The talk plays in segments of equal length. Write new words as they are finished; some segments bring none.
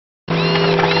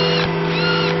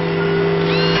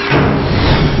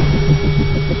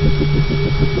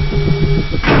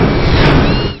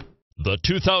The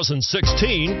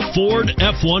 2016 Ford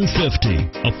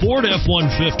F-150. A Ford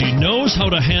F-150 knows how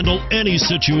to handle any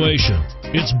situation.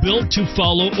 It's built to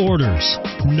follow orders,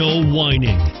 no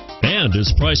whining, and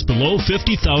is priced below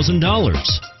 $50,000.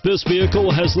 This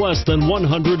vehicle has less than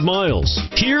 100 miles.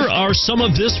 Here are some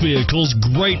of this vehicle's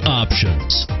great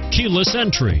options: keyless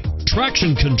entry,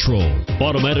 traction control,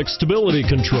 automatic stability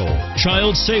control,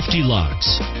 child safety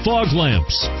locks, fog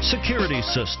lamps, security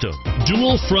system,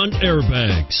 dual front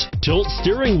airbags, tilt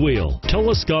steering wheel,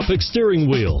 telescopic steering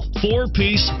wheel,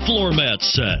 4-piece floor mat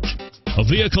set. A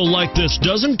vehicle like this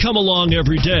doesn't come along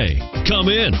every day. Come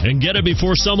in and get it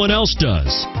before someone else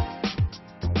does.